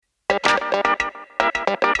Hi,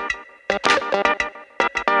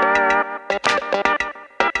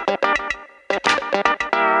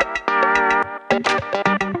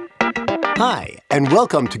 and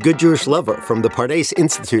welcome to Good Jewish Lover from the Pardes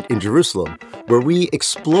Institute in Jerusalem, where we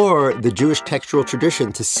explore the Jewish textual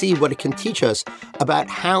tradition to see what it can teach us about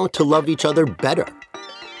how to love each other better.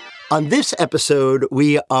 On this episode,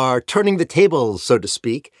 we are turning the tables, so to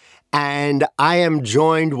speak, and I am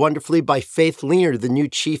joined wonderfully by Faith Lear, the new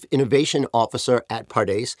Chief Innovation Officer at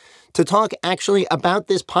Pardes, to talk actually about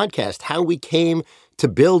this podcast, how we came to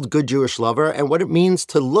build Good Jewish Lover and what it means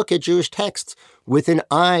to look at Jewish texts with an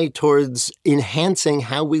eye towards enhancing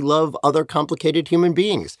how we love other complicated human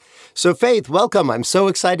beings. So Faith, welcome. I'm so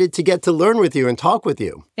excited to get to learn with you and talk with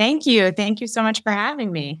you. Thank you. Thank you so much for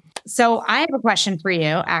having me. So I have a question for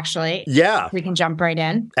you, actually. Yeah. We can jump right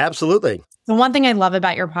in. Absolutely. The one thing I love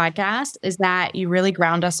about your podcast is that you really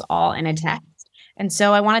ground us all in a text. And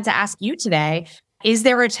so I wanted to ask you today, is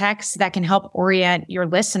there a text that can help orient your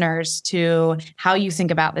listeners to how you think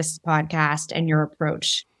about this podcast and your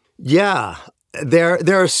approach? Yeah. There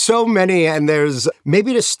are so many, and there's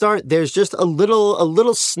maybe to start. There's just a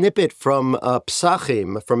little snippet from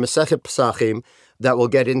Psachim, from Masechet Psachim, that we'll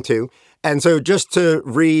get into. And so, just to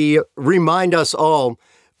remind us all,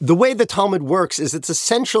 the way the Talmud works is it's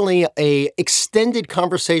essentially an extended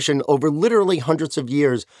conversation over literally hundreds of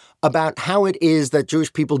years about how it is that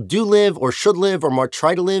Jewish people do live or should live or might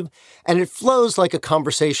try to live, and it flows like a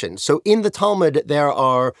conversation. So in the Talmud, there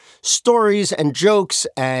are stories and jokes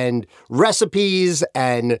and recipes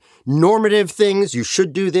and normative things. You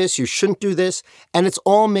should do this, you shouldn't do this, and it's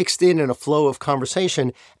all mixed in a flow of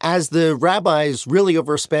conversation as the rabbis, really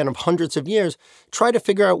over a span of hundreds of years, try to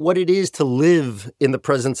figure out what it is to live in the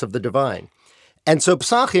presence of the divine. And so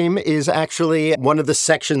Psachim is actually one of the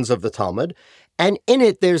sections of the Talmud. And in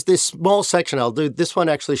it, there's this small section. I'll do this one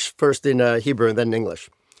actually first in Hebrew and then in English.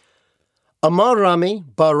 Amar Rami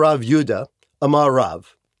bar Rav Yuda, Amar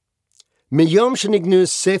Rav. Miyom shenignu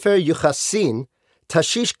sefer Yuchasin,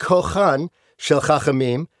 tashish kochan shel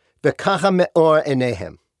chachamim, v'kacha me'or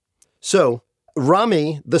enehem. So,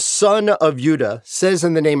 Rami, the son of Yuda, says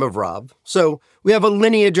in the name of Rav. So, we have a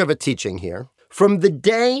lineage of a teaching here. From the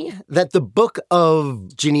day that the book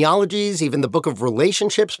of genealogies, even the book of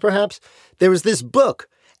relationships, perhaps, there was this book.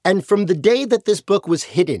 And from the day that this book was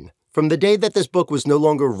hidden, from the day that this book was no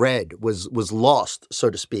longer read, was lost, so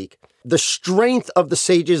to speak, the strength of the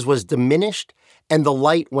sages was diminished and the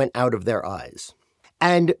light went out of their eyes.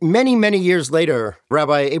 And many, many years later,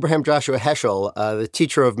 Rabbi Abraham Joshua Heschel, the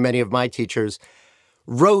teacher of many of my teachers,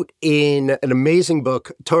 wrote in an amazing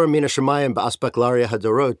book, Torah Mina Shemayim Ba'aspaklaria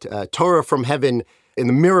Hadorot, Torah from Heaven in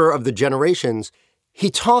the Mirror of the Generations. He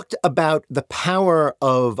talked about the power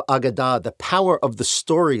of Agadah, the power of the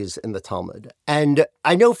stories in the Talmud. And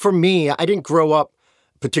I know for me, I didn't grow up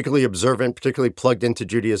particularly observant, particularly plugged into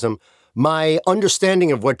Judaism. My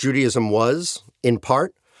understanding of what Judaism was, in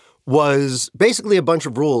part, was basically a bunch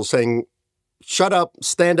of rules saying, shut up,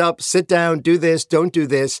 stand up, sit down, do this, don't do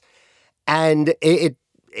this. And it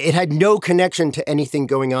had no connection to anything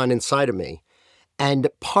going on inside of me. And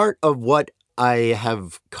part of what I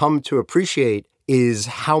have come to appreciate is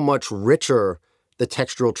how much richer the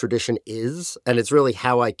textual tradition is. And it's really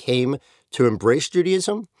how I came to embrace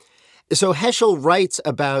Judaism. So Heschel writes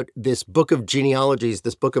about this book of genealogies,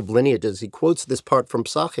 this book of lineages. He quotes this part from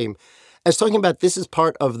Psachim as talking about this is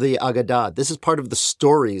part of the Agadah. This is part of the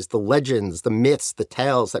stories, the legends, the myths, the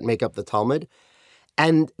tales that make up the Talmud.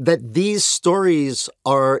 And that these stories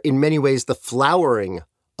are in many ways the flowering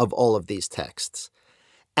of all of these texts.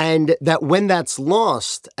 And that when that's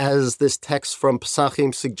lost, as this text from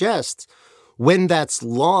Psachim suggests, when that's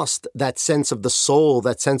lost, that sense of the soul,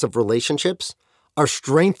 that sense of relationships, our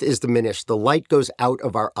strength is diminished. The light goes out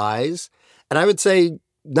of our eyes. And I would say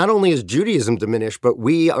not only is Judaism diminished, but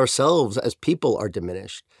we ourselves as people are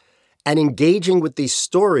diminished. And engaging with these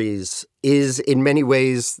stories is in many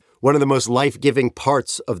ways one of the most life-giving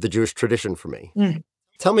parts of the Jewish tradition for me.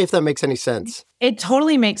 Tell me if that makes any sense. It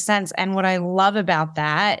totally makes sense. And what I love about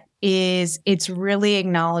that is it's really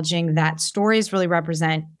acknowledging that stories really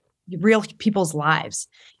represent real people's lives.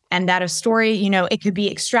 And that a story, it could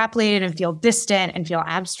be extrapolated and feel distant and feel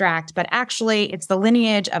abstract, but actually it's the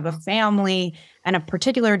lineage of a family and a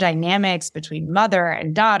particular dynamics between mother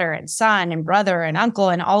and daughter and son and brother and uncle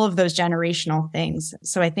and all of those generational things.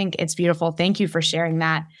 So I think it's beautiful. Thank you for sharing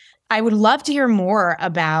that. I would love to hear more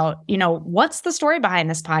about, what's the story behind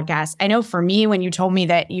this podcast? I know for me, when you told me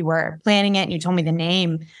that you were planning it and you told me the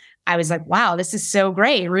name, I was like, wow, this is so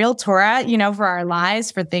great. Real Torah, for our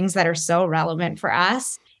lives, for things that are so relevant for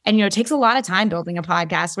us. And, it takes a lot of time building a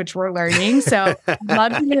podcast, which we're learning. So I'd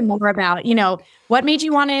love to hear more about, what made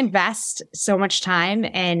you want to invest so much time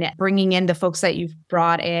in bringing in the folks that you've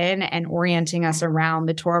brought in and orienting us around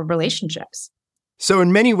the Torah of relationships? So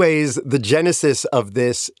in many ways, the genesis of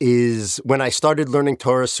this is when I started learning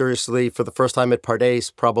Torah seriously for the first time at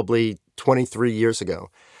Pardes, probably 23 years ago.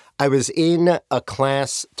 I was in a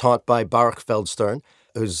class taught by Baruch Feldstern,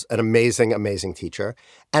 who's an amazing, amazing teacher.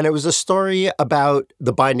 And it was a story about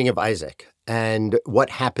the binding of Isaac and what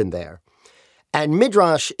happened there. And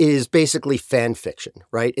Midrash is basically fan fiction,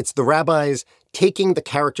 right? It's the rabbis taking the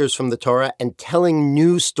characters from the Torah and telling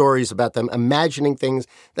new stories about them, imagining things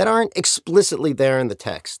that aren't explicitly there in the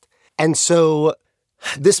text. And so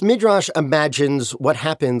this Midrash imagines what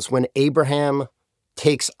happens when Abraham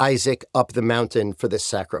takes Isaac up the mountain for this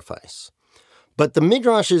sacrifice. But the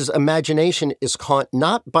Midrash's imagination is caught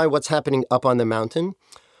not by what's happening up on the mountain,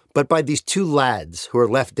 but by these two lads who are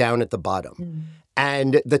left down at the bottom.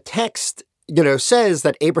 And the text, says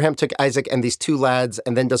that Abraham took Isaac and these two lads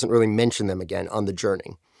and then doesn't really mention them again on the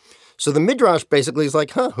journey. So the Midrash basically is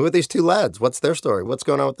like, who are these two lads? What's their story? What's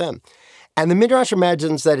going on with them? And the Midrash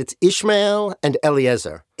imagines that it's Ishmael and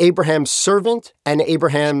Eliezer, Abraham's servant and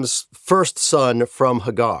Abraham's first son from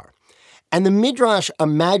Hagar. And the Midrash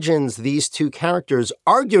imagines these two characters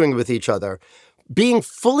arguing with each other, being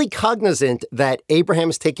fully cognizant that Abraham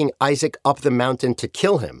is taking Isaac up the mountain to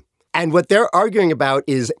kill him. And what they're arguing about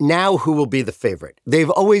is now who will be the favorite. They've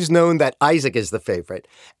always known that Isaac is the favorite.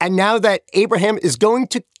 And now that Abraham is going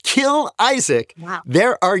to kill Isaac,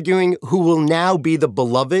 They're arguing who will now be the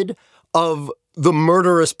beloved of the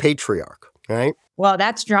murderous patriarch, right? Well,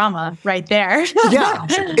 that's drama right there. Yeah,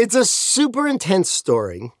 it's a super intense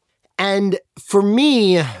story. And for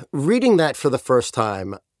me, reading that for the first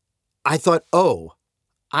time, I thought,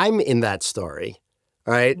 I'm in that story,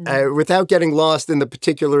 right? Without getting lost in the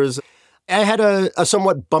particulars, I had a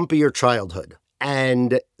somewhat bumpier childhood.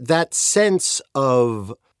 And that sense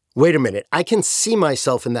of, wait a minute, I can see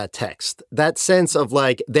myself in that text. That sense of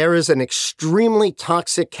there is an extremely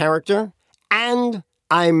toxic character, and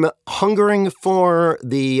I'm hungering for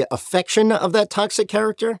the affection of that toxic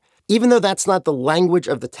character. Even though that's not the language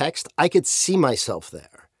of the text, I could see myself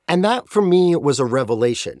there. And that, for me, was a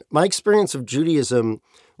revelation. My experience of Judaism,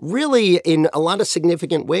 really, in a lot of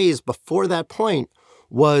significant ways before that point,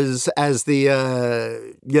 was as the,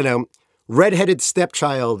 redheaded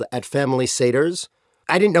stepchild at family seders.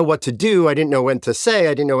 I didn't know what to do. I didn't know when to say.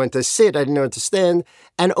 I didn't know when to sit. I didn't know when to stand.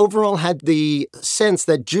 And overall had the sense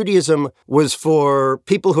that Judaism was for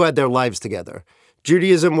people who had their lives together.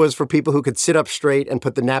 Judaism was for people who could sit up straight and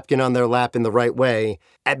put the napkin on their lap in the right way.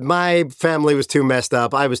 And my family was too messed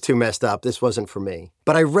up. I was too messed up. This wasn't for me.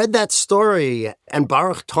 But I read that story, and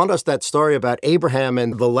Baruch taught us that story about Abraham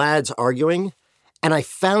and the lads arguing, and I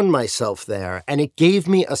found myself there, and it gave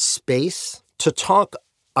me a space to talk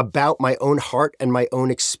about my own heart and my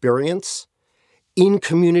own experience in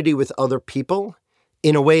community with other people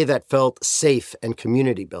in a way that felt safe and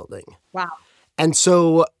community building. Wow. And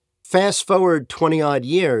so fast forward 20 odd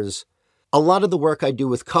years, a lot of the work I do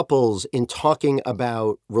with couples in talking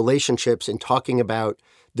about relationships and talking about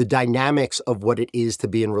the dynamics of what it is to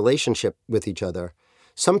be in relationship with each other,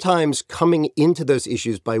 sometimes coming into those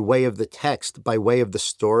issues by way of the text, by way of the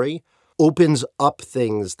story, opens up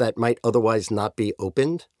things that might otherwise not be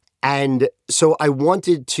opened. And so I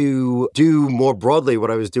wanted to do more broadly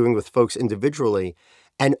what I was doing with folks individually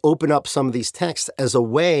and open up some of these texts as a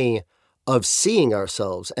way of seeing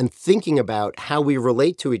ourselves and thinking about how we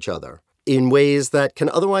relate to each other in ways that can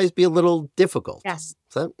otherwise be a little difficult. Yes.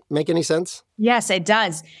 Does that make any sense? Yes, it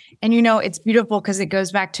does. And it's beautiful because it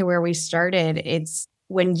goes back to where we started. It's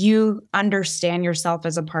when you understand yourself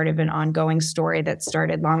as a part of an ongoing story that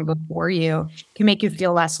started long before you, it can make you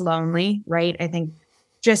feel less lonely, right? I think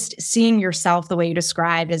just seeing yourself the way you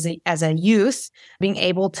described as a youth, being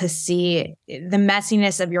able to see the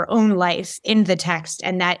messiness of your own life in the text,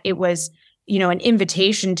 and that it was, an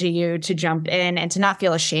invitation to you to jump in and to not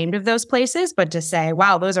feel ashamed of those places, but to say,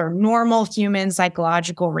 wow, those are normal human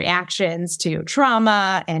psychological reactions to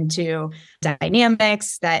trauma and to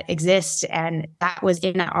dynamics that exist. And that was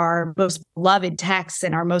in our most beloved texts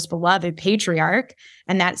and our most beloved patriarch.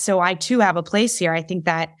 And that, so I too have a place here. I think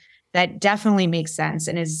that definitely makes sense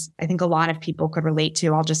and I think a lot of people could relate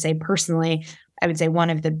to. I'll just say personally, I would say one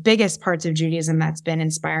of the biggest parts of Judaism that's been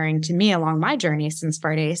inspiring to me along my journey since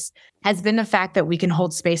Pardes has been the fact that we can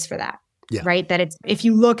hold space for that, right? That it's, if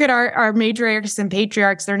you look at our matriarchs and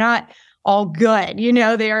patriarchs, they're not all good.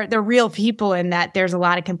 They're real people in that there's a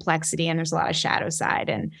lot of complexity and there's a lot of shadow side.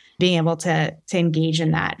 And being able to engage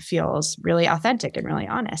in that feels really authentic and really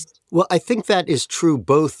honest. Well, I think that is true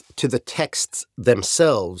both to the texts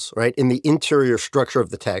themselves, right? In the interior structure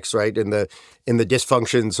of the text, right? In the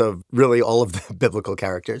dysfunctions of really all of the biblical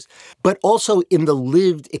characters, but also in the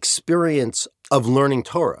lived experience of learning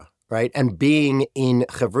Torah, right? And being in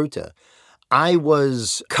Chavruta. I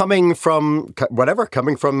was coming from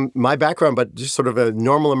my background, but just sort of a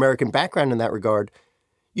normal American background in that regard.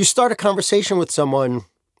 You start a conversation with someone.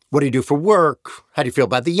 What do you do for work? How do you feel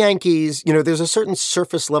about the Yankees? There's a certain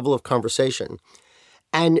surface level of conversation.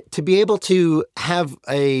 And to be able to have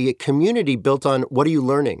a community built on what are you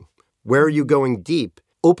learning? Where are you going deep?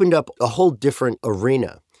 Opened up a whole different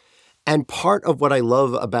arena. And part of what I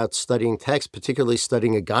love about studying text, particularly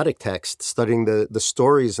studying Aggadic text, studying the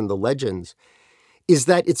stories and the legends, is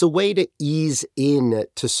that it's a way to ease in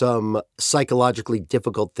to some psychologically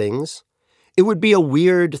difficult things. It would be a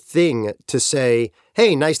weird thing to say,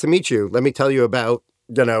 hey, nice to meet you. Let me tell you about,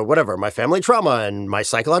 my family trauma and my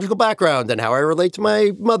psychological background and how I relate to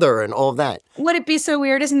my mother and all of that. Would it be so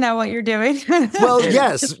weird? Isn't that what you're doing? Well,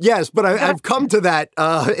 yes. But I've come to that.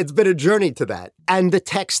 It's been a journey to that. And the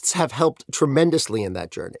texts have helped tremendously in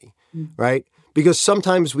that journey, right? Because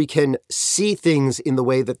sometimes we can see things in the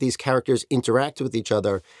way that these characters interact with each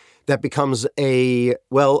other that becomes a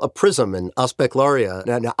prism, an aspecularia,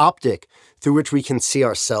 an optic through which we can see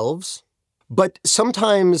ourselves. But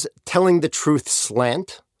sometimes telling the truth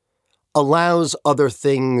slant allows other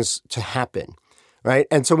things to happen, right?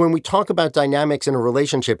 And so when we talk about dynamics in a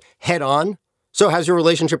relationship head on, so how's your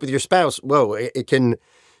relationship with your spouse? Whoa,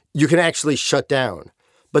 you can actually shut down.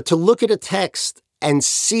 But to look at a text and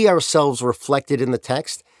see ourselves reflected in the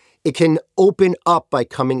text, it can open up by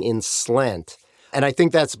coming in slant. And I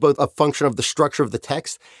think that's both a function of the structure of the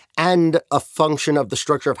text and a function of the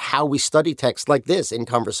structure of how we study text like this in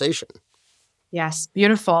conversation. Yes,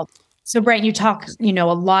 beautiful. So, Brent, you talk, a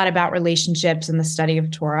lot about relationships and the study of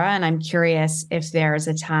Torah, and I'm curious if there's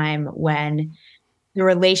a time when the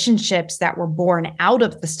relationships that were born out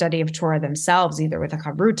of the study of Torah themselves, either with a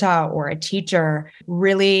chavruta or a teacher,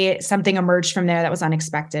 really something emerged from there that was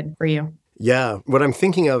unexpected for you. Yeah, what I'm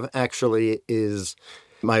thinking of actually is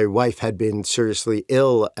my wife had been seriously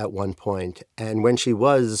ill at one point, and when she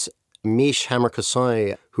was, Mish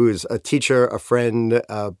Hammer-Kasoy, who is a teacher, a friend,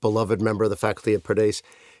 a beloved member of the faculty at Pardes,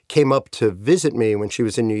 came up to visit me when she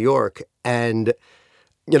was in New York. And,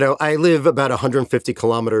 I live about 150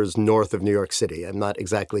 kilometers north of New York City. I'm not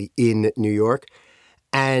exactly in New York.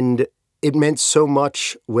 And it meant so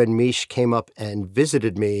much when Mish came up and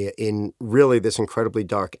visited me in really this incredibly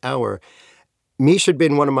dark hour. Mish had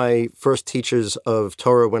been one of my first teachers of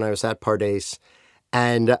Torah when I was at Pardes.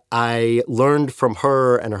 And I learned from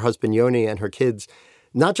her and her husband Yoni and her kids,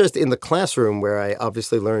 not just in the classroom where I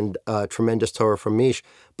obviously learned tremendous Torah from Mish,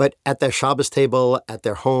 but at their Shabbos table, at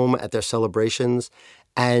their home, at their celebrations.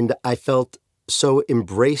 And I felt so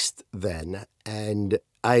embraced then. And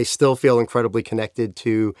I still feel incredibly connected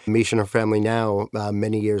to Mish and her family now,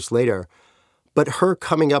 many years later. But her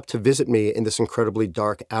coming up to visit me in this incredibly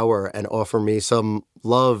dark hour and offer me some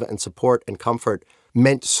love and support and comfort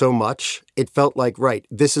meant so much. It felt like, right,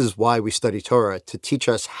 this is why we study Torah, to teach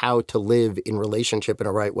us how to live in relationship in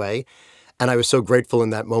a right way. And I was so grateful in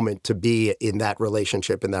that moment to be in that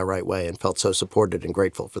relationship in that right way and felt so supported and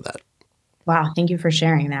grateful for that. Wow. Thank you for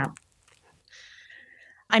sharing that.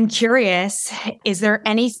 I'm curious, is there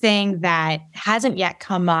anything that hasn't yet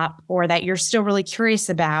come up or that you're still really curious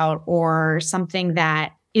about, or something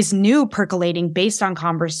that is new percolating based on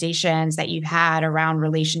conversations that you've had around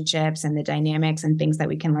relationships and the dynamics and things that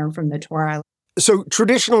we can learn from the Torah? So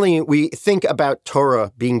traditionally, we think about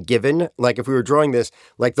Torah being given, like if we were drawing this,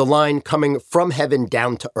 like the line coming from heaven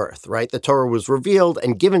down to earth, right? The Torah was revealed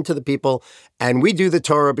and given to the people, and we do the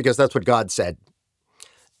Torah because that's what God said.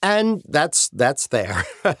 And that's there.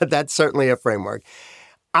 That's certainly a framework.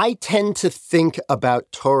 I tend to think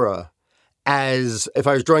about Torah as if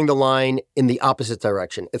I was drawing the line in the opposite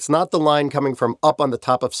direction. It's not the line coming from up on the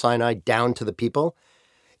top of Sinai down to the people.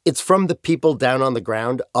 It's from the people down on the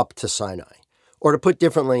ground up to Sinai. Or to put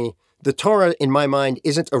differently, the Torah, in my mind,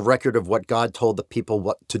 isn't a record of what God told the people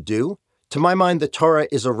what to do. To my mind, the Torah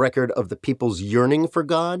is a record of the people's yearning for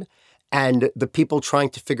God and the people trying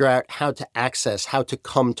to figure out how to access, how to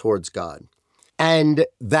come towards God. And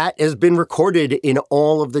that has been recorded in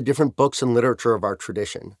all of the different books and literature of our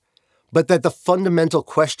tradition. But that the fundamental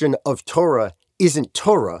question of Torah isn't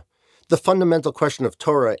Torah. The fundamental question of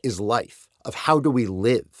Torah is life, of how do we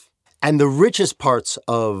live? And the richest parts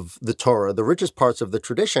of the Torah, the richest parts of the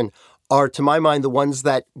tradition, are, to my mind, the ones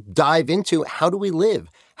that dive into how do we live?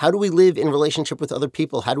 How do we live in relationship with other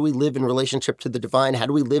people? How do we live in relationship to the divine? How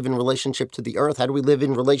do we live in relationship to the earth? How do we live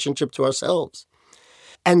in relationship to ourselves?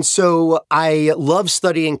 And so I love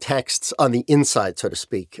studying texts on the inside, so to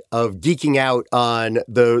speak, of geeking out on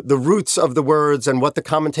the roots of the words and what the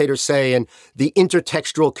commentators say and the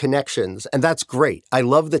intertextual connections. And that's great. I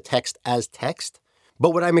love the text as text.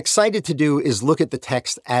 But what I'm excited to do is look at the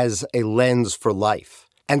text as a lens for life.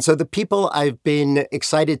 And so the people I've been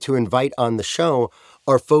excited to invite on the show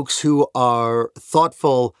are folks who are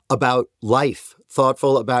thoughtful about life,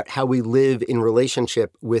 thoughtful about how we live in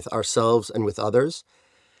relationship with ourselves and with others,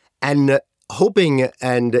 and hoping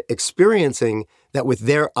and experiencing that with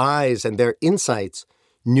their eyes and their insights,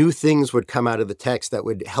 new things would come out of the text that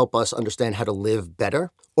would help us understand how to live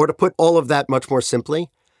better. Or to put all of that much more simply,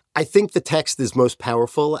 I think the text is most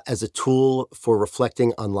powerful as a tool for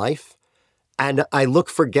reflecting on life. And I look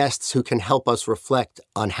for guests who can help us reflect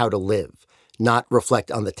on how to live, not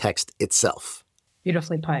reflect on the text itself.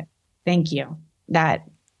 Beautifully put. Thank you. That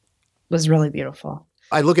was really beautiful.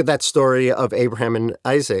 I look at that story of Abraham and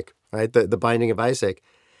Isaac, right? The binding of Isaac.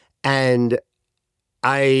 And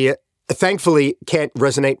I thankfully can't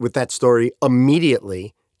resonate with that story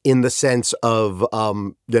immediately in the sense of,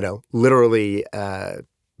 literally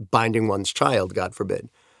binding one's child, God forbid.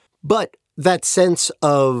 But that sense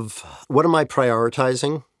of what am I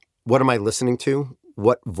prioritizing? What am I listening to?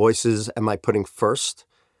 What voices am I putting first?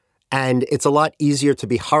 And it's a lot easier to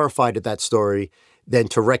be horrified at that story than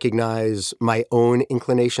to recognize my own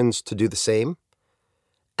inclinations to do the same.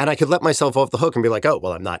 And I could let myself off the hook and be like, oh,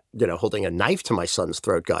 well, I'm not, holding a knife to my son's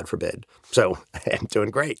throat, God forbid. So I'm doing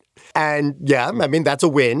great. And yeah, I mean, that's a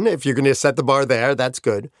win. If you're going to set the bar there, that's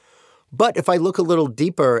good. But if I look a little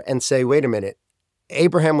deeper and say, wait a minute,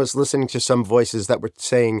 Abraham was listening to some voices that were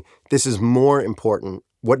saying, this is more important.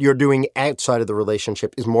 What you're doing outside of the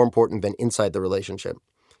relationship is more important than inside the relationship.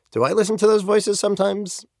 Do I listen to those voices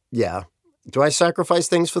sometimes? Yeah. Do I sacrifice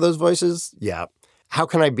things for those voices? Yeah. How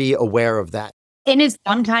can I be aware of that? And is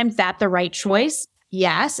sometimes that the right choice?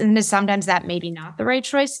 Yes. And is sometimes that maybe not the right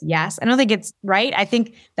choice? Yes. I don't think it's right. I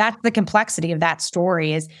think that's the complexity of that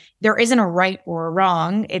story is there isn't a right or a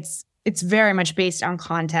wrong. It's very much based on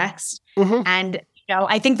context. Mm-hmm. And,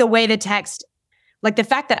 I think the way the text, like the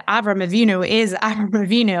fact that Avram Avinu is Avram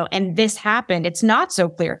Avinu and this happened, it's not so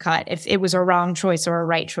clear cut if it was a wrong choice or a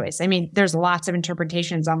right choice. I mean, there's lots of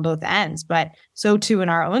interpretations on both ends, but so too in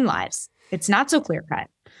our own lives. It's not so clear cut.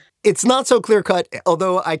 It's not so clear cut,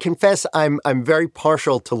 although I confess I'm very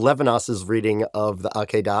partial to Levinas's reading of the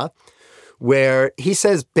Akedah, where he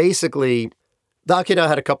says basically the Akedah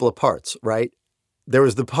had a couple of parts, right? There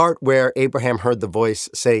was the part where Abraham heard the voice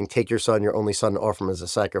saying, take your son, your only son, and offer him as a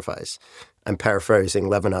sacrifice. I'm paraphrasing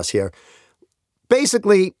Levinas here.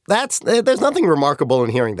 Basically, there's nothing remarkable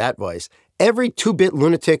in hearing that voice. Every 2-bit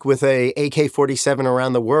lunatic with a AK-47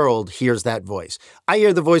 around the world hears that voice. I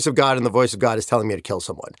hear the voice of God, and the voice of God is telling me to kill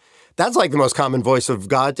someone. That's like the most common voice of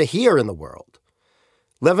God to hear in the world.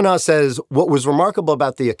 Levinas says, what was remarkable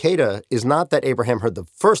about the Akedah is not that Abraham heard the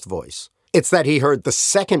first voice. It's that he heard the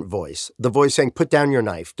second voice, the voice saying, put down your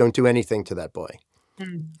knife, don't do anything to that boy.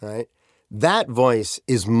 Right? That voice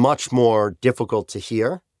is much more difficult to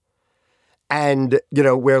hear. And,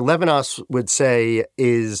 where Levinas would say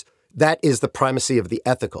is that is the primacy of the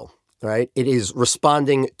ethical, right? It is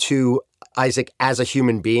responding to Isaac as a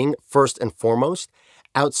human being, first and foremost,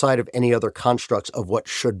 outside of any other constructs of what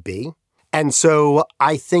should be. And so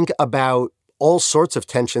I think about all sorts of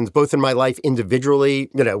tensions, both in my life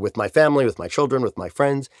individually, with my family, with my children, with my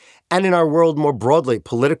friends, and in our world more broadly,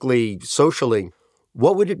 politically, socially.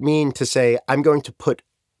 What would it mean to say, I'm going to put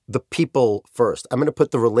the people first? I'm going to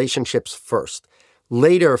put the relationships first.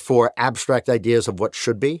 Later, for abstract ideas of what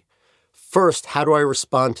should be. First, how do I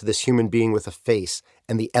respond to this human being with a face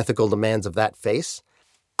and the ethical demands of that face?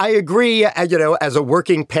 I agree, as a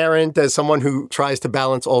working parent, as someone who tries to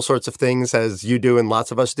balance all sorts of things, as you do and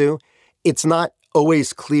lots of us do, it's not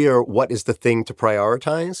always clear what is the thing to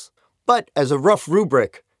prioritize. But as a rough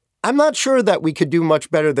rubric, I'm not sure that we could do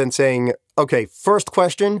much better than saying, okay, first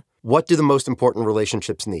question, what do the most important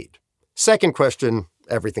relationships need? Second question,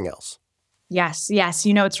 everything else. Yes.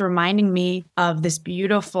 It's reminding me of this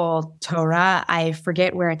beautiful Torah. I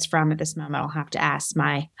forget where it's from at this moment. I'll have to ask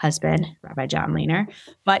my husband, Rabbi John Lehner.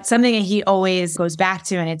 But something that he always goes back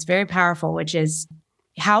to, and it's very powerful, which is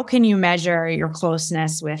how can you measure your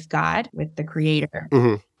closeness with God, with the Creator?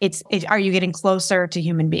 Mm-hmm. Are you getting closer to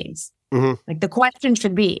human beings? Mm-hmm. Like the question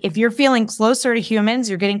should be, if you're feeling closer to humans,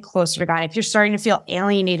 you're getting closer to God. If you're starting to feel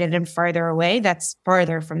alienated and farther away, that's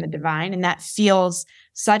farther from the divine. And that feels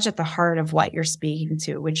such at the heart of what you're speaking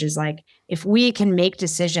to, which is like, if we can make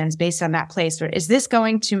decisions based on that place, or is this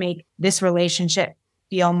going to make this relationship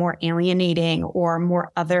feel more alienating or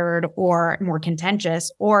more othered or more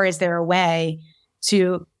contentious? Or is there a way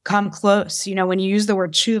to come close? You know, when you use the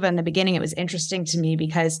word tshuva in the beginning, it was interesting to me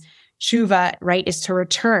because tshuva, right, is to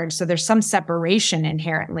return. So there's some separation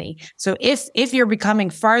inherently. So if you're becoming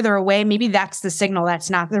farther away, maybe that's the signal that's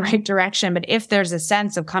not the right direction. But if there's a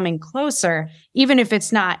sense of coming closer, even if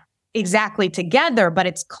it's not exactly together, but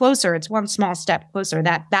it's closer, it's one small step closer,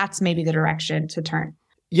 that's maybe the direction to turn.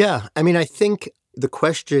 Yeah. I mean, I think the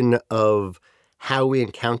question of how we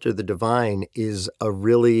encounter the divine is a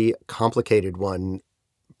really complicated one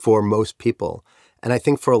for most people. And I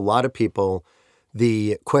think for a lot of people,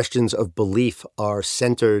 the questions of belief are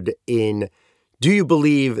centered in, do you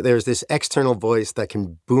believe there's this external voice that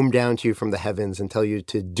can boom down to you from the heavens and tell you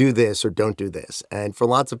to do this or don't do this? And for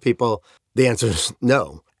lots of people, the answer is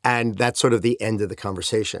no. And that's sort of the end of the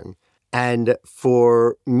conversation. And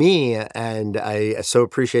for me, and I so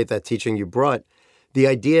appreciate that teaching you brought, the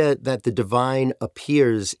idea that the divine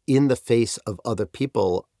appears in the face of other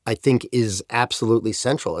people, I think is absolutely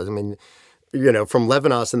central. I mean, you know, from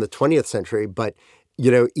Levinas in the 20th century, but,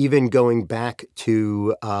 you know, even going back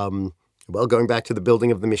to, going back to the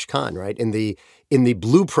building of the Mishkan, right? In the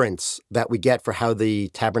blueprints that we get for how the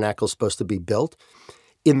tabernacle is supposed to be built,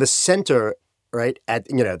 in the center, right,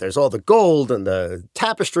 there's all the gold and the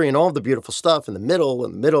tapestry and all the beautiful stuff in the middle,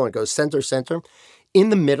 and it goes center. In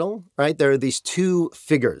the middle, right, there are these two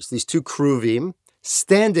figures, these two kruvim,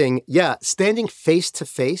 standing face to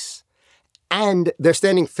face. And they're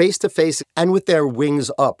standing face to face and with their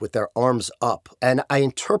wings up, with their arms up. And I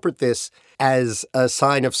interpret this as a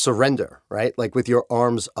sign of surrender, right? Like with your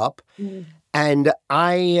arms up. Mm. And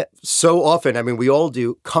I so often, I mean, we all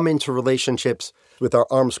do, come into relationships with our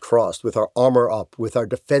arms crossed, with our armor up, with our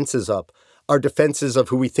defenses up, our defenses of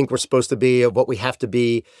who we think we're supposed to be, of what we have to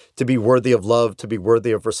be worthy of love, to be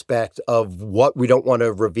worthy of respect, of what we don't want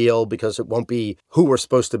to reveal because it won't be who we're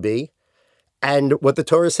supposed to be. And what the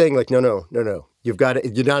Torah is saying, like, no. You're not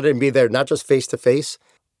going to be there, not just face to face,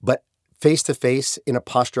 but face to face in a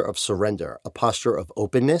posture of surrender, a posture of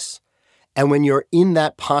openness. And when you're in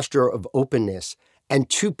that posture of openness and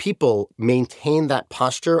two people maintain that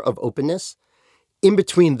posture of openness, in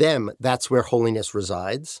between them, that's where holiness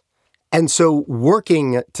resides. And so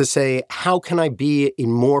working to say, how can I be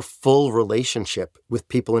in more full relationship with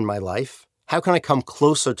people in my life? How can I come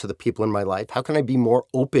closer to the people in my life? How can I be more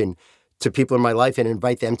open to people in my life and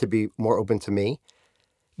invite them to be more open to me?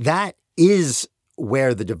 That is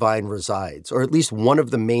where the divine resides, or at least one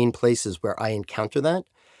of the main places where I encounter that.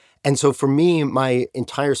 And so for me, my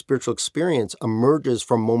entire spiritual experience emerges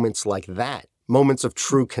from moments like that, moments of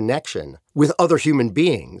true connection with other human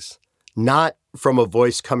beings, not from a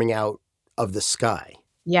voice coming out of the sky.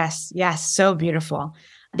 Yes, so beautiful.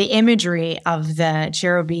 The imagery of the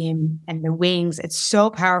cherubim and the wings, it's so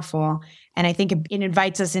powerful. And I think it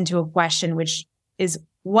invites us into a question, which is,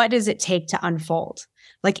 what does it take to unfold?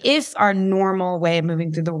 Like if our normal way of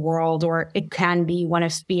moving through the world, or it can be one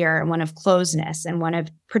of fear and one of closeness and one of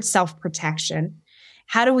self-protection,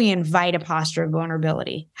 how do we invite a posture of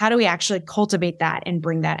vulnerability? How do we actually cultivate that and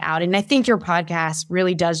bring that out? And I think your podcast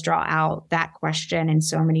really does draw out that question in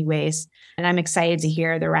so many ways. And I'm excited to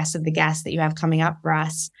hear the rest of the guests that you have coming up for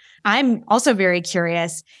us. I'm also very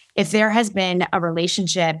curious if there has been a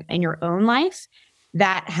relationship in your own life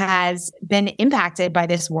that has been impacted by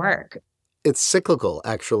this work. It's cyclical,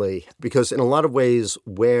 actually, because in a lot of ways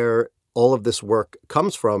where all of this work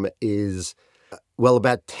comes from is,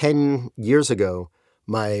 about 10 years ago,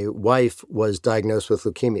 my wife was diagnosed with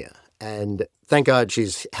leukemia. And thank God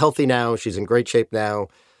she's healthy now. She's in great shape now.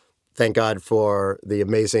 Thank God for the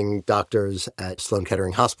amazing doctors at Sloan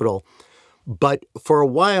Kettering Hospital. But for a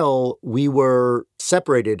while, we were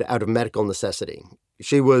separated out of medical necessity.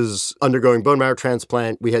 She was undergoing bone marrow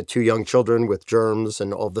transplant. We had 2 young children with germs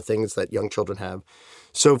and all the things that young children have.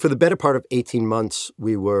 So for the better part of 18 months,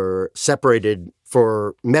 we were separated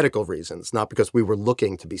for medical reasons, not because we were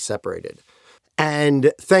looking to be separated.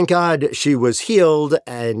 And thank God she was healed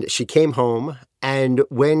and she came home. And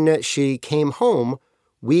when she came home,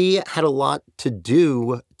 we had a lot to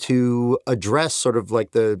do to address sort of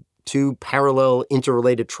like the 2 parallel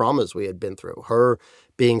interrelated traumas we had been through. Her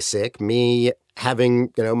being sick, me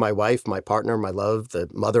having, my wife, my partner, my love, the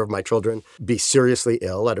mother of my children, be seriously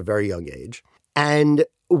ill at a very young age. And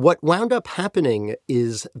what wound up happening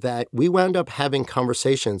is that we wound up having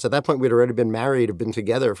conversations. At that point, we'd already been married, had been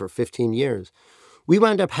together for 15 years. We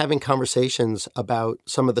wound up having conversations about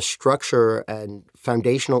some of the structure and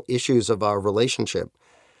foundational issues of our relationship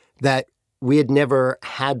that we had never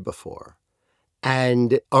had before.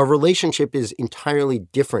 And our relationship is entirely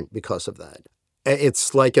different because of that.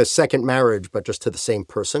 It's like a second marriage, but just to the same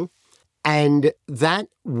person. And that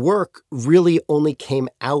work really only came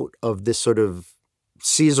out of this sort of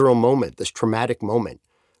caesareal moment, this traumatic moment,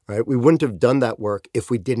 right? We wouldn't have done that work if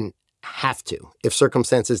we didn't have to, if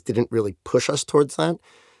circumstances didn't really push us towards that,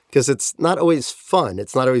 because it's not always fun.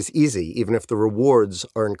 It's not always easy, even if the rewards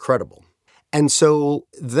are incredible. And so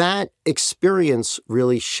that experience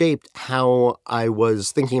really shaped how I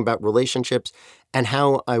was thinking about relationships and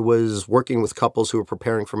how I was working with couples who were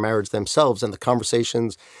preparing for marriage themselves and the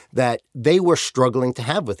conversations that they were struggling to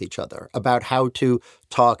have with each other about how to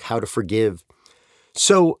talk, how to forgive.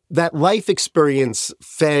 So that life experience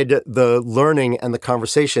fed the learning and the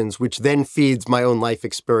conversations, which then feeds my own life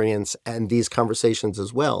experience and these conversations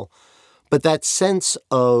as well. But that sense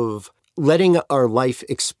of letting our life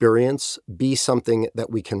experience be something that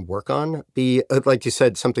we can work on, be, like you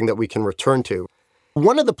said, something that we can return to.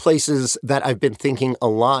 One of the places that I've been thinking a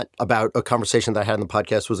lot about a conversation that I had in the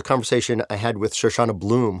podcast was a conversation I had with Shoshana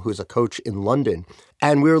Bloom, who's a coach in London.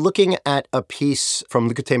 And we were looking at a piece from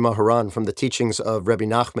Likutei Moharan, from the teachings of Rebbe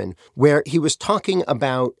Nachman, where he was talking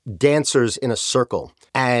about dancers in a circle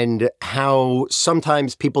and how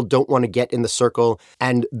sometimes people don't want to get in the circle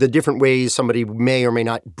and the different ways somebody may or may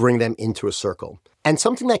not bring them into a circle. And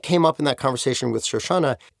something that came up in that conversation with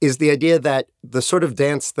Shoshana is the idea that the sort of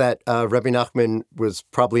dance that Rebbe Nachman was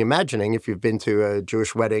probably imagining, if you've been to a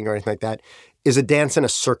Jewish wedding or anything like that, is a dance in a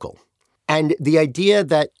circle. And the idea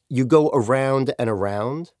that you go around and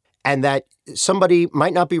around, and that somebody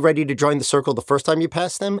might not be ready to join the circle the first time you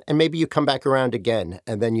pass them, and maybe you come back around again,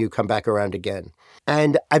 and then you come back around again.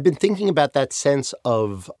 And I've been thinking about that sense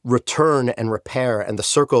of return and repair, and the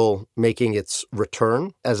circle making its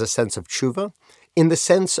return as a sense of tshuva, in the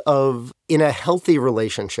sense of, in a healthy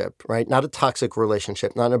relationship, right? Not a toxic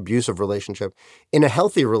relationship, not an abusive relationship. In a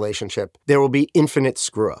healthy relationship, there will be infinite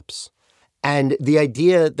screw-ups. And the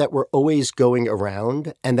idea that we're always going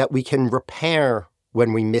around and that we can repair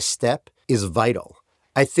when we misstep is vital.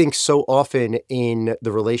 I think so often in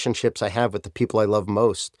the relationships I have with the people I love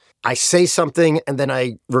most, I say something and then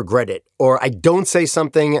I regret it, or I don't say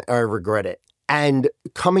something or I regret it. And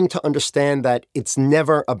coming to understand that it's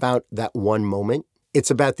never about that one moment. It's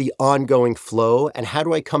about the ongoing flow. And how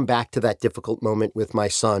do I come back to that difficult moment with my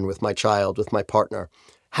son, with my child, with my partner?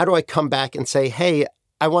 How do I come back and say, hey,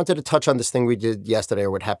 I wanted to touch on this thing we did yesterday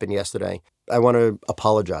or what happened yesterday. I want to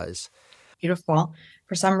apologize. Beautiful.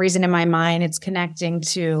 For some reason in my mind, it's connecting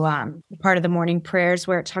to part of the morning prayers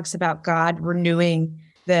where it talks about God renewing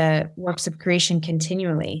the works of creation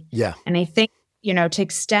continually. Yeah. And I think, to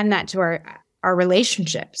extend that to our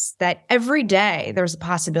relationships, that every day there's a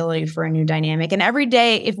possibility for a new dynamic. And every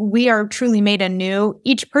day, if we are truly made anew,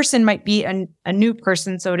 each person might be a new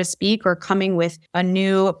person, so to speak, or coming with a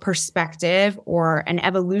new perspective or an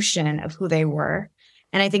evolution of who they were.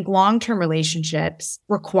 And I think long-term relationships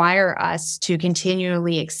require us to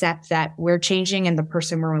continually accept that we're changing and the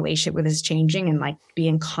person we're in relationship with is changing, and like be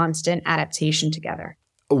in constant adaptation together.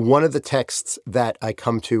 One of the texts that I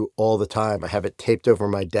come to all the time, I have it taped over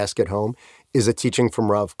my desk at home, is a teaching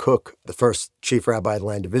from Rav Kook, the first chief rabbi of the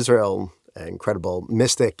land of Israel, an incredible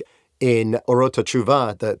mystic, in Orot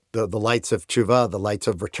HaTshuva, the lights of tshuva, the lights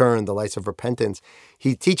of return, the lights of repentance.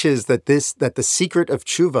 He teaches that the secret of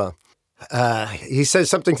tshuva, he says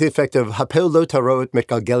something to the effect of Hapel lo tarot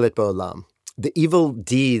mitgalgelet ba'olam. The evil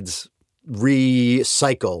deeds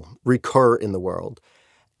recur in the world.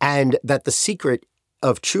 And that the secret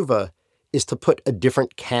of tshuva is to put a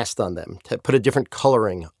different cast on them, to put a different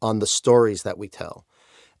coloring on the stories that we tell.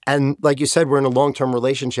 And like you said, we're in a long-term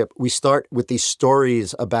relationship. We start with these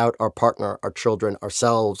stories about our partner, our children,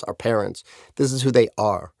 ourselves, our parents. This is who they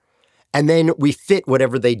are. And then we fit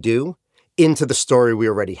whatever they do into the story we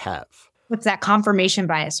already have. What's that confirmation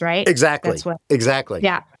bias, right? Exactly. That's what. Exactly.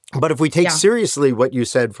 Yeah. But if we take seriously what you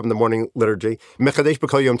said from the morning liturgy, Mechadesh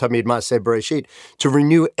b'kol yom tamid ma'aseh bereshit, to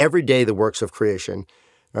renew every day the works of creation,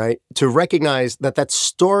 right? To recognize that that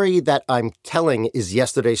story that I'm telling is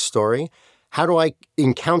yesterday's story. How do I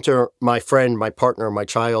encounter my friend, my partner, my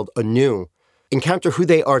child anew? Encounter who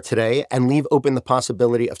they are today and leave open the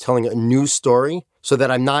possibility of telling a new story so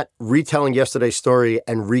that I'm not retelling yesterday's story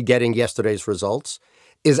and re-getting yesterday's results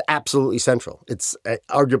is absolutely central. It's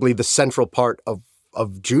arguably the central part of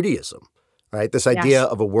Judaism, right? This idea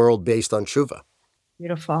of a world based on tshuva.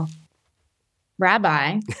 Beautiful.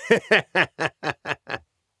 Rabbi,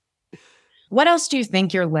 what else do you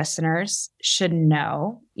think your listeners should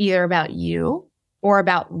know, either about you or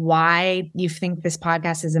about why you think this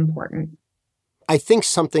podcast is important? I think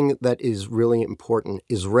something that is really important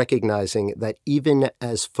is recognizing that even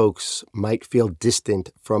as folks might feel distant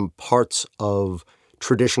from parts of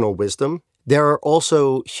traditional wisdom, there are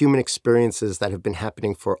also human experiences that have been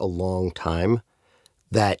happening for a long time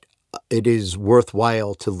that it is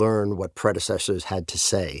worthwhile to learn what predecessors had to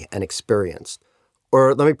say and experienced.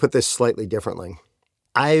 Or let me put this slightly differently.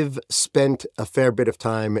 I've spent a fair bit of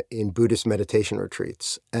time in Buddhist meditation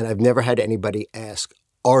retreats, and I've never had anybody ask,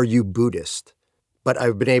 "Are you Buddhist?" But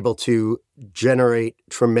I've been able to generate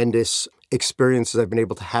tremendous experiences. I've been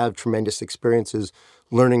able to have tremendous experiences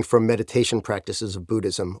learning from meditation practices of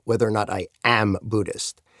Buddhism, whether or not I am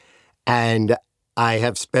Buddhist. And I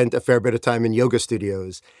have spent a fair bit of time in yoga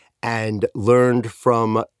studios and learned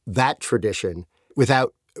from that tradition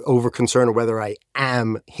without over concern of whether I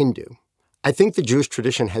am Hindu. I think the Jewish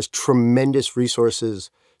tradition has tremendous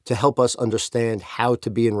resources to help us understand how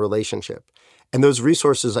to be in relationship. And those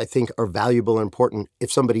resources, I think, are valuable and important if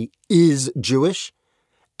somebody is Jewish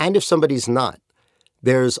and if somebody's not.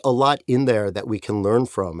 There's a lot in there that we can learn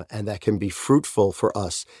from and that can be fruitful for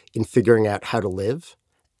us in figuring out how to live.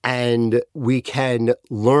 And we can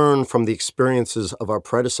learn from the experiences of our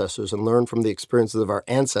predecessors and learn from the experiences of our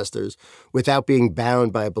ancestors without being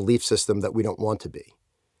bound by a belief system that we don't want to be.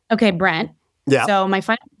 Okay, Brent. Yeah. So my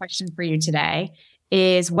final question for you today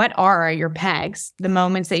is, what are your pegs, the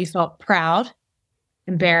moments that you felt proud,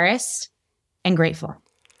 embarrassed, and grateful?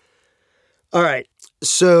 All right.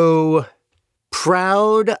 So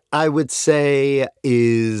proud, I would say,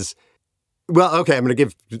 is, well, okay, I'm going to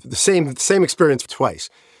give the same experience twice.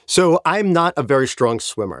 So I'm not a very strong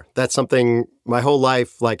swimmer. That's something my whole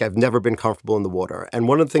life, like I've never been comfortable in the water. And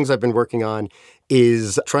one of the things I've been working on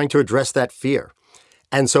is trying to address that fear.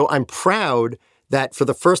 And so I'm proud that for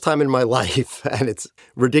the first time in my life, and it's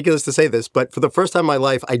ridiculous to say this, but for the first time in my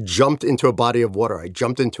life, I jumped into a body of water. I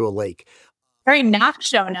jumped into a lake. Very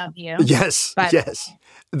Nachshon of you. Yes, yes.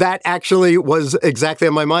 That actually was exactly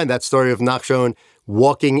on my mind, that story of Nachshon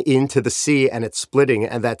walking into the sea and it splitting,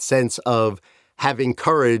 and that sense of having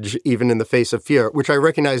courage even in the face of fear, which I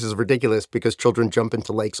recognize is ridiculous because children jump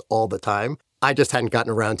into lakes all the time. I just hadn't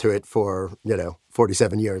gotten around to it for,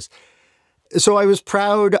 47 years. So I was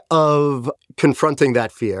proud of confronting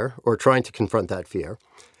that fear or trying to confront that fear.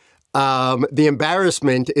 The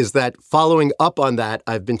embarrassment is that following up on that,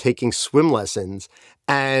 I've been taking swim lessons.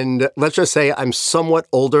 And let's just say I'm somewhat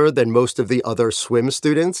older than most of the other swim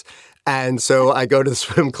students. And so I go to the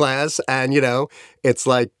swim class and, it's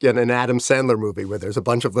like in an Adam Sandler movie where there's a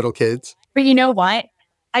bunch of little kids. But you know what?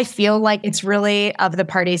 I feel like it's really of the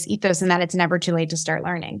Pardes ethos in that it's never too late to start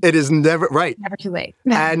learning. It is never, right. Never too late.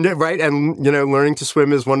 And learning to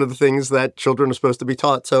swim is one of the things that children are supposed to be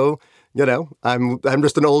taught. So, I'm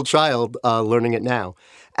just an old child learning it now.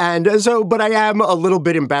 And so, but I am a little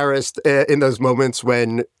bit embarrassed in those moments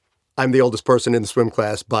when I'm the oldest person in the swim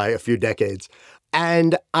class by a few decades.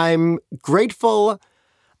 And I'm grateful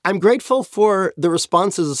for the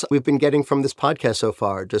responses we've been getting from this podcast so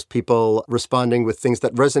far. Just people responding with things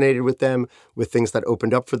that resonated with them, with things that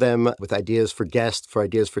opened up for them, with ideas for guests, for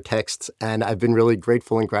ideas for texts. And I've been really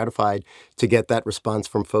grateful and gratified to get that response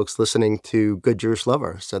from folks listening to Good Jewish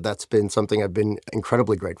Lover. So that's been something I've been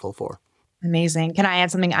incredibly grateful for. Amazing. Can I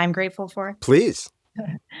add something I'm grateful for? Please.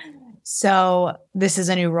 So this is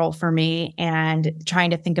a new role for me, and trying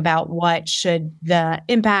to think about what should the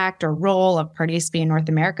impact or role of Pardes be in North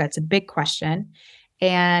America. It's a big question.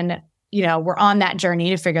 And, we're on that journey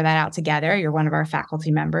to figure that out together. You're one of our faculty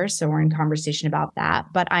members, so we're in conversation about that.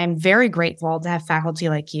 But I'm very grateful to have faculty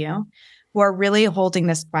like you who are really holding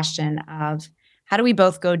this question of how do we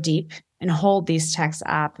both go deep and hold these texts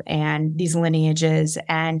up and these lineages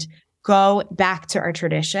and go back to our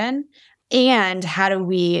tradition. And how do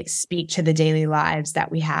we speak to the daily lives that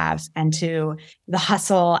we have and to the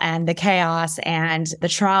hustle and the chaos and the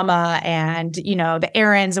trauma and, the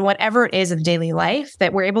errands and whatever it is of daily life,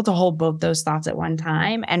 that we're able to hold both those thoughts at one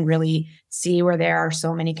time and really see where there are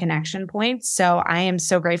so many connection points. So I am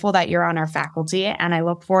so grateful that you're on our faculty, and I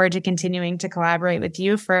look forward to continuing to collaborate with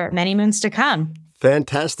you for many moons to come.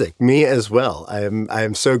 Fantastic. Me as well. I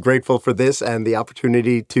am so grateful for this and the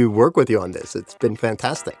opportunity to work with you on this. It's been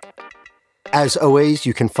fantastic. As always,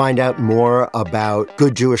 you can find out more about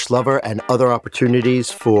Good Jewish Lover and other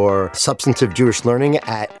opportunities for substantive Jewish learning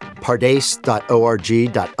at pardes.org.il.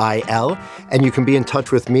 And you can be in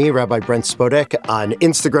touch with me, Rabbi Brent Spodek, on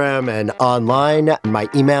Instagram and online. My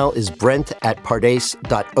email is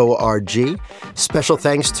brent@pardes.org. Special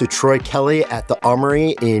thanks to Troy Kelly at the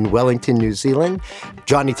Armory in Wellington, New Zealand,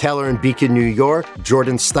 Johnny Taylor in Beacon, New York,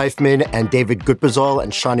 Jordan Steifman and David Gutbazal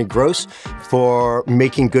and Shani Gross for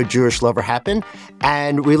making Good Jewish Lover happen happen.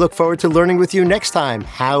 And we look forward to learning with you next time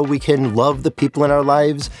how we can love the people in our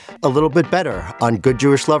lives a little bit better on Good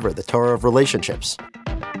Jewish Lover, the Torah of Relationships.